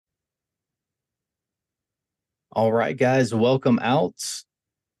All right, guys, welcome out.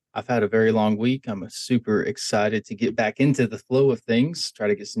 I've had a very long week. I'm super excited to get back into the flow of things, try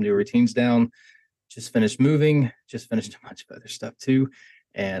to get some new routines down. Just finished moving, just finished a bunch of other stuff too.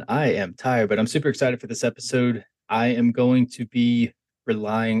 And I am tired, but I'm super excited for this episode. I am going to be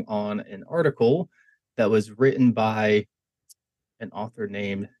relying on an article that was written by an author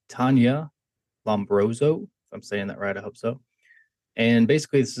named Tanya Lombroso. If I'm saying that right, I hope so. And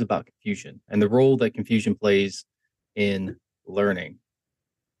basically, this is about confusion and the role that confusion plays in learning.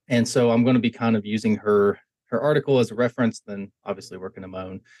 And so I'm going to be kind of using her article as a reference, then obviously working on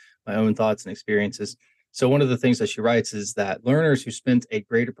my own thoughts and experiences. So one of the things that she writes is that learners who spent a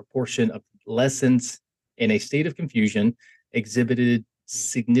greater proportion of lessons in a state of confusion exhibited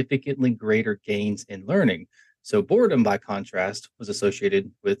significantly greater gains in learning. So boredom, by contrast, was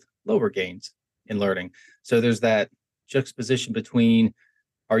associated with lower gains in learning. So there's that juxtaposition between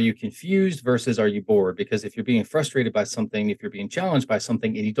are you confused versus are you bored? Because if you're being frustrated by something, if you're being challenged by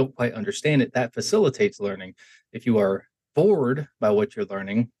something and you don't quite understand it, that facilitates learning. If you are bored by what you're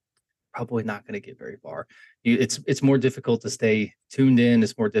learning, probably not going to get very far. It's more difficult to stay tuned in.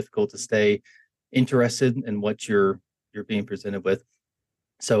 It's more difficult to stay interested in what you're being presented with.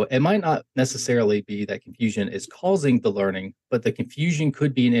 So it might not necessarily be that confusion is causing the learning, but the confusion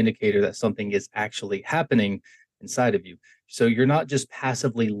could be an indicator that something is actually happening inside of you. So you're not just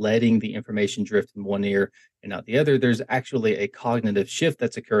passively letting the information drift in one ear and out the other. There's actually a cognitive shift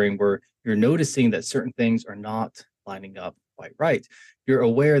that's occurring where you're noticing that certain things are not lining up quite right. You're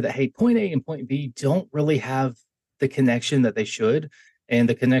aware that, hey, point A and point B don't really have the connection that they should. And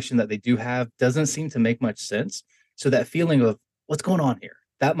the connection that they do have doesn't seem to make much sense. So that feeling of what's going on here?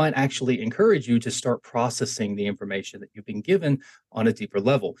 That might actually encourage you to start processing the information that you've been given on a deeper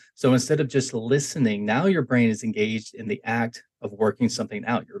level. So instead of just listening, now your brain is engaged in the act of working something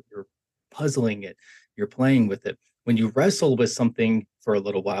out. You're puzzling it, you're playing with it. When you wrestle with something for a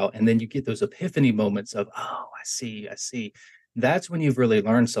little while and then you get those epiphany moments of, oh, I see. That's when you've really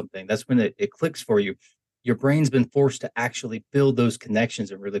learned something. That's when it clicks for you. Your brain's been forced to actually build those connections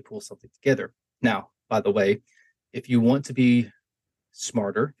and really pull something together. Now, by the way, if you want to be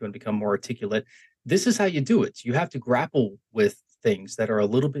smarter, you want to become more articulate, this is how you do it. You have to grapple with things that are a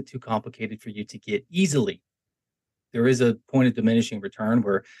little bit too complicated for you to get easily. There is a point of diminishing return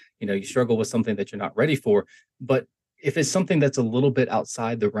where you struggle with something that you're not ready for. But if it's something that's a little bit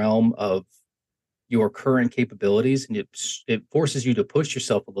outside the realm of your current capabilities and it forces you to push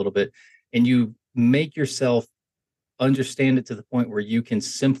yourself a little bit and you make yourself understand it to the point where you can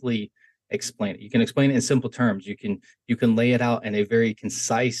simply explain it. You can explain it in simple terms. You can lay it out in a very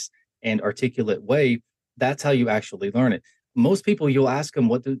concise and articulate way. That's how you actually learn it. Most people, you'll ask them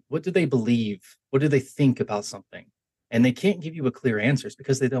what do they believe? What do they think about something? And they can't give you a clear answer. It's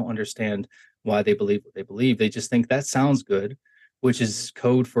because they don't understand why they believe what they believe. They just think that sounds good, which is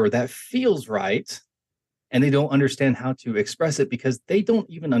code for that feels right, and they don't understand how to express it because they don't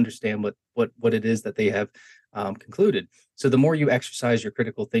even understand what it is that they have concluded. So the more you exercise your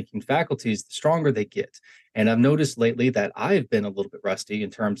critical thinking faculties, the stronger they get. And I've noticed lately that I've been a little bit rusty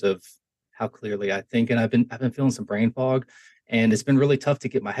in terms of how clearly I think, and I've been feeling some brain fog, and it's been really tough to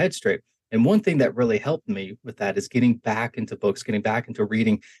get my head straight. And one thing that really helped me with that is getting back into books, getting back into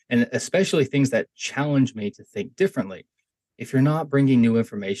reading, and especially things that challenge me to think differently. If you're not bringing new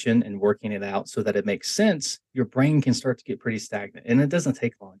information and working it out so that it makes sense, your brain can start to get pretty stagnant. And it doesn't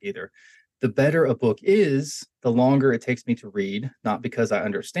take long either. The better a book is, the longer it takes me to read, not because I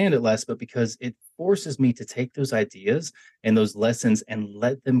understand it less, but because it forces me to take those ideas and those lessons and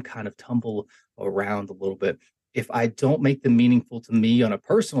let them kind of tumble around a little bit. If I don't make them meaningful to me on a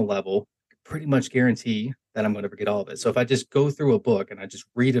personal level, I pretty much guarantee that I'm going to forget all of it. So if I just go through a book and I just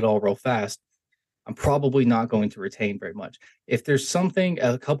read it all real fast, I'm probably not going to retain very much. If there's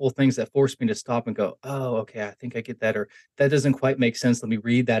a couple of things that force me to stop and go, oh, okay, I think I get that, or that doesn't quite make sense. Let me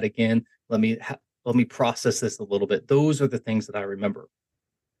read that again. Let me process this a little bit. Those are the things that I remember.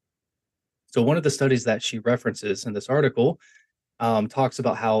 So one of the studies that she references in this article talks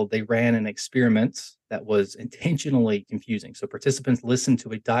about how they ran an experiment that was intentionally confusing. So participants listened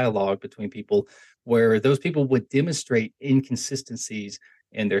to a dialogue between people where those people would demonstrate inconsistencies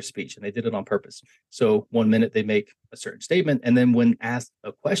in their speech, and they did it on purpose. So 1 minute they make a certain statement, and then when asked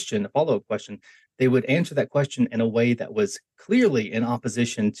a question, a follow-up question, they would answer that question in a way that was clearly in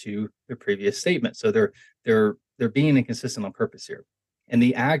opposition to their previous statement. So they're being inconsistent on purpose here. And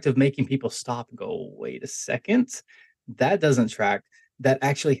the act of making people stop and go, wait a second, that doesn't track, that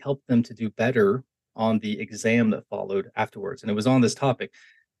actually helped them to do better on the exam that followed afterwards. And it was on this topic.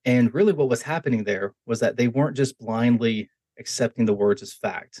 And really, what was happening there was that they weren't just blindly accepting the words as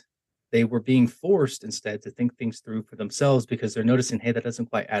fact. They were being forced instead to think things through for themselves because they're noticing, hey, that doesn't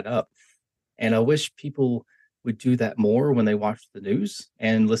quite add up. And I wish people would do that more when they watch the news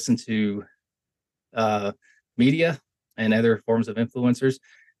and listen to uh, media and other forms of influencers.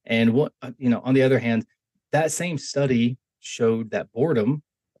 And what, on the other hand, that same study showed that boredom,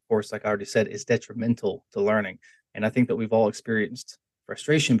 of course, like I already said, is detrimental to learning. And I think that we've all experienced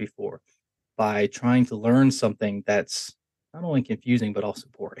frustration before by trying to learn something that's not only confusing, but also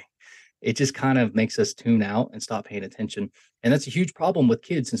boring. It just kind of makes us tune out and stop paying attention. And that's a huge problem with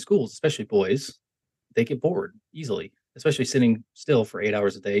kids in schools, especially boys. They get bored easily, especially sitting still for 8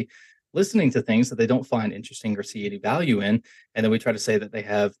 hours a day, listening to things that they don't find interesting or see any value in. And then we try to say that they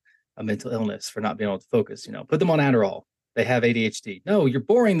have a mental illness for not being able to focus, put them on Adderall. They have ADHD. No, you're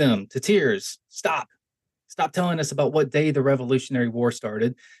boring them to tears. Stop. Stop telling us about what day the Revolutionary War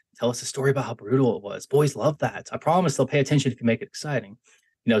started. Tell us a story about how brutal it was. Boys love that. I promise they'll pay attention if you make it exciting.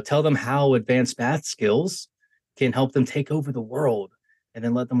 Tell them how advanced math skills can help them take over the world, and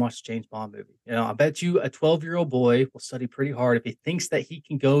then let them watch the James Bond movie. I bet you a 12-year-old boy will study pretty hard if he thinks that he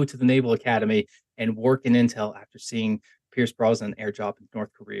can go to the Naval Academy and work in intel after seeing Pierce Brosnan airdrop in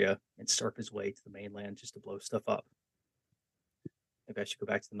North Korea and surf his way to the mainland just to blow stuff up. Maybe I should go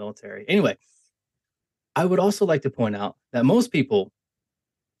back to the military. Anyway, I would also like to point out that most people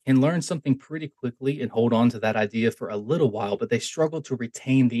can learn something pretty quickly and hold on to that idea for a little while, but they struggle to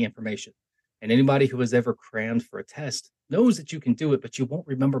retain the information. And anybody who has ever crammed for a test knows that you can do it, but you won't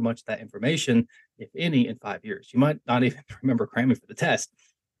remember much of that information, if any, in 5 years. You might not even remember cramming for the test.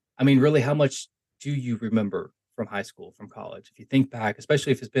 I mean, really, how much do you remember from high school, from college? If you think back,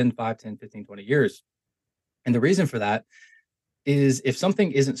 especially if it's been 5, 10, 15, 20 years. And the reason for that is if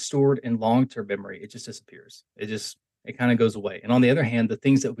something isn't stored in long-term memory, it just disappears. It kind of goes away. And on the other hand, the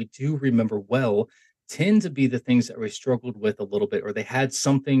things that we do remember well tend to be the things that we struggled with a little bit, or they had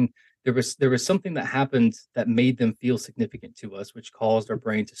something, there was something that happened that made them feel significant to us, which caused our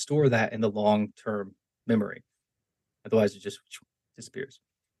brain to store that in the long-term memory. Otherwise, it just disappears.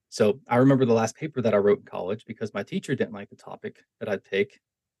 So I remember the last paper that I wrote in college because my teacher didn't like the topic that I'd take,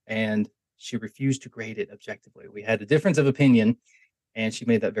 and she refused to grade it objectively. We had a difference of opinion, and she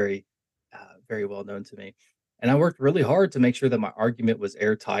made that very well known to me. And I worked really hard to make sure that my argument was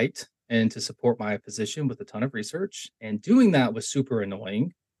airtight and to support my position with a ton of research. And doing that was super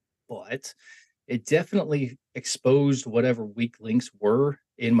annoying, but it definitely exposed whatever weak links were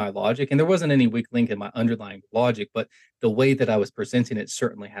in my logic. And there wasn't any weak link in my underlying logic, but the way that I was presenting it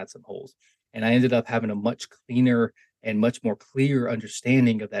certainly had some holes. And I ended up having a much cleaner and much more clear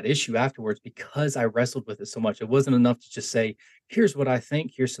understanding of that issue afterwards because I wrestled with it so much. It wasn't enough to just say, here's what I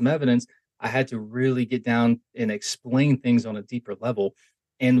think, here's some evidence. I had to really get down and explain things on a deeper level.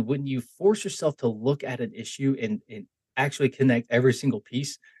 And when you force yourself to look at an issue and actually connect every single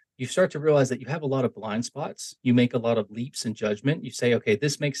piece, you start to realize that you have a lot of blind spots. You make a lot of leaps in judgment. You say, okay,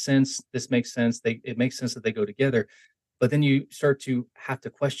 this makes sense. This makes sense. It makes sense that they go together. But then you start to have to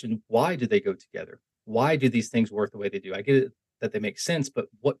question, why do they go together? Why do these things work the way they do? I get it that they make sense, but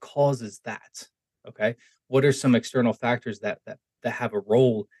what causes that? Okay. What are some external factors that have a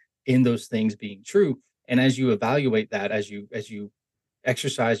role in those things being true? And as you evaluate that, as you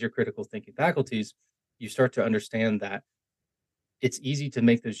exercise your critical thinking faculties, you start to understand that it's easy to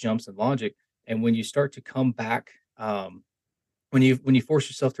make those jumps in logic. And when you start to come back, when you force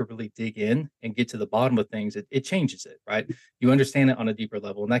yourself to really dig in and get to the bottom of things, it changes it, right? You understand it on a deeper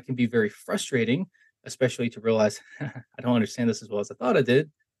level, and that can be very frustrating, especially to realize I don't understand this as well as I thought I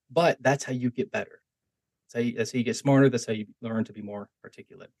did. But that's how you get better. That's how you get smarter. That's how you learn to be more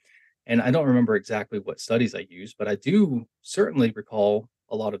articulate. And I don't remember exactly what studies I used, but I do certainly recall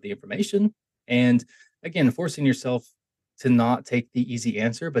a lot of the information. And again, forcing yourself to not take the easy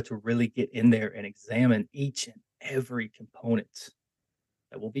answer, but to really get in there and examine each and every component.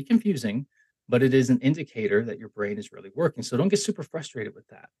 That will be confusing, but it is an indicator that your brain is really working. So don't get super frustrated with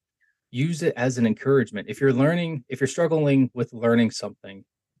that. Use it as an encouragement. If you're struggling with learning something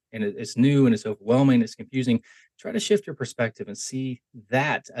and it's new and it's overwhelming, it's confusing, try to shift your perspective and see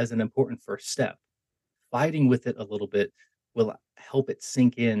that as an important first step. Fighting with it a little bit will help it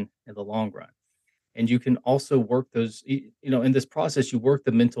sink in the long run. And you can also work those, in this process, you work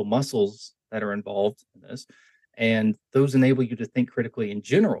the mental muscles that are involved in this, and those enable you to think critically in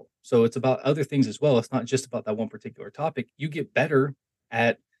general. So it's about other things as well. It's not just about that one particular topic. You get better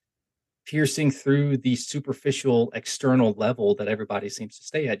at piercing through the superficial external level that everybody seems to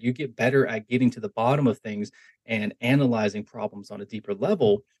stay at. You get better at getting to the bottom of things and analyzing problems on a deeper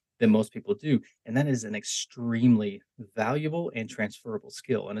level than most people do. And that is an extremely valuable and transferable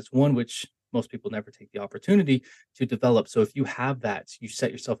skill. And it's one which most people never take the opportunity to develop. So if you have that, you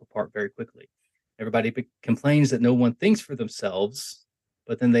set yourself apart very quickly. Everybody complains that no one thinks for themselves,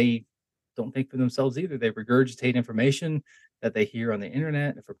 but then they don't think for themselves either. They regurgitate information that they hear on the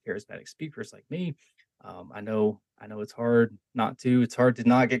internet and from charismatic speakers like me. I know it's hard not to. It's hard to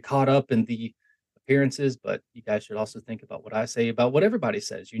not get caught up in the appearances, but you guys should also think about what I say, about what everybody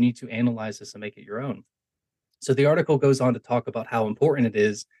says. You need to analyze this and make it your own. So the article goes on to talk about how important it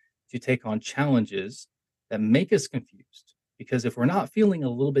is to take on challenges that make us confused. Because if we're not feeling a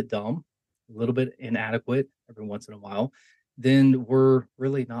little bit dumb, a little bit inadequate every once in a while, then we're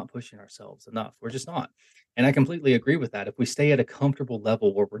really not pushing ourselves enough. We're just not. And I completely agree with that. If we stay at a comfortable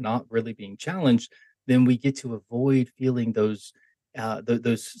level where we're not really being challenged, then we get to avoid feeling those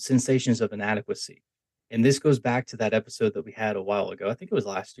sensations of inadequacy. And this goes back to that episode that we had a while ago. I think it was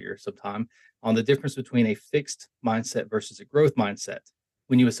last year sometime, on the difference between a fixed mindset versus a growth mindset.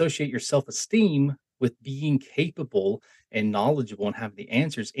 When you associate your self esteem with being capable and knowledgeable and having the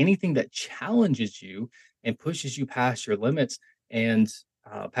answers, anything that challenges you and pushes you past your limits and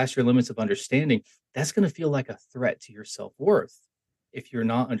past your limits of understanding, that's going to feel like a threat to your self worth. If you're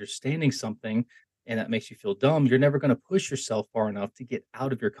not understanding something and that makes you feel dumb, you're never going to push yourself far enough to get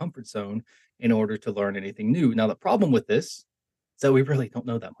out of your comfort zone in order to learn anything new. Now, the problem with this is that we really don't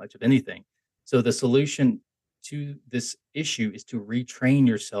know that much of anything. So, the solution to this issue is to retrain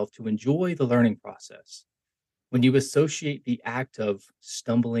yourself to enjoy the learning process. When you associate the act of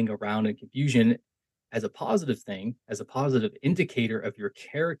stumbling around in confusion as a positive thing, as a positive indicator of your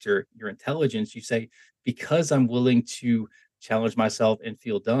character, your intelligence, you say, because I'm willing to challenge myself and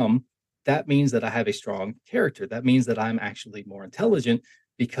feel dumb, that means that I have a strong character. That means that I'm actually more intelligent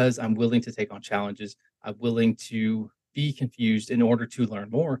because I'm willing to take on challenges. I'm willing to be confused in order to learn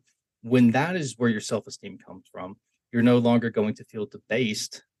more. When that is where your self esteem comes from, you're no longer going to feel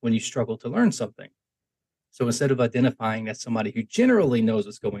debased when you struggle to learn something. So instead of identifying as somebody who generally knows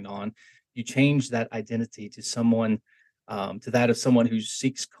what's going on, you change that identity to to that of someone who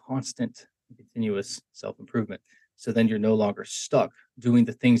seeks constant, continuous self improvement. So then you're no longer stuck doing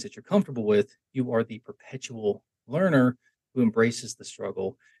the things that you're comfortable with. You are the perpetual learner who embraces the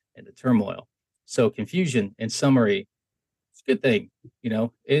struggle and the turmoil. So confusion, in summary, it's a good thing,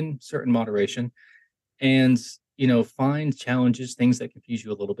 in certain moderation. And find challenges, things that confuse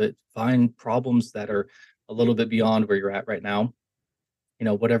you a little bit, find problems that are a little bit beyond where you're at right now,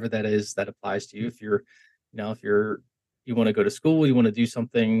 whatever that is that applies to you. If you want to go to school, you want to do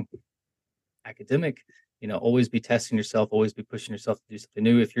something academic, always be testing yourself, always be pushing yourself to do something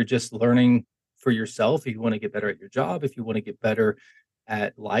new. If you're just learning for yourself, if you want to get better at your job, if you want to get better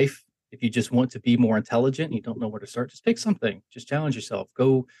at life, if you just want to be more intelligent and you don't know where to start, just pick something, just challenge yourself,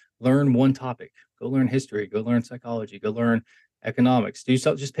 go learn one topic, go learn history, go learn psychology, go learn economics, do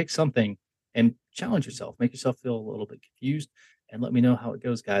so, just pick something and challenge yourself, make yourself feel a little bit confused, and let me know how it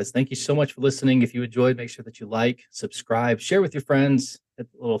goes, guys. Thank you so much for listening. If you enjoyed, make sure that you like, subscribe, share with your friends,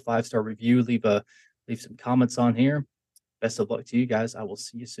 hit the little 5-star review, leave some comments on here. Best of luck to you guys. I will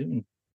see you soon.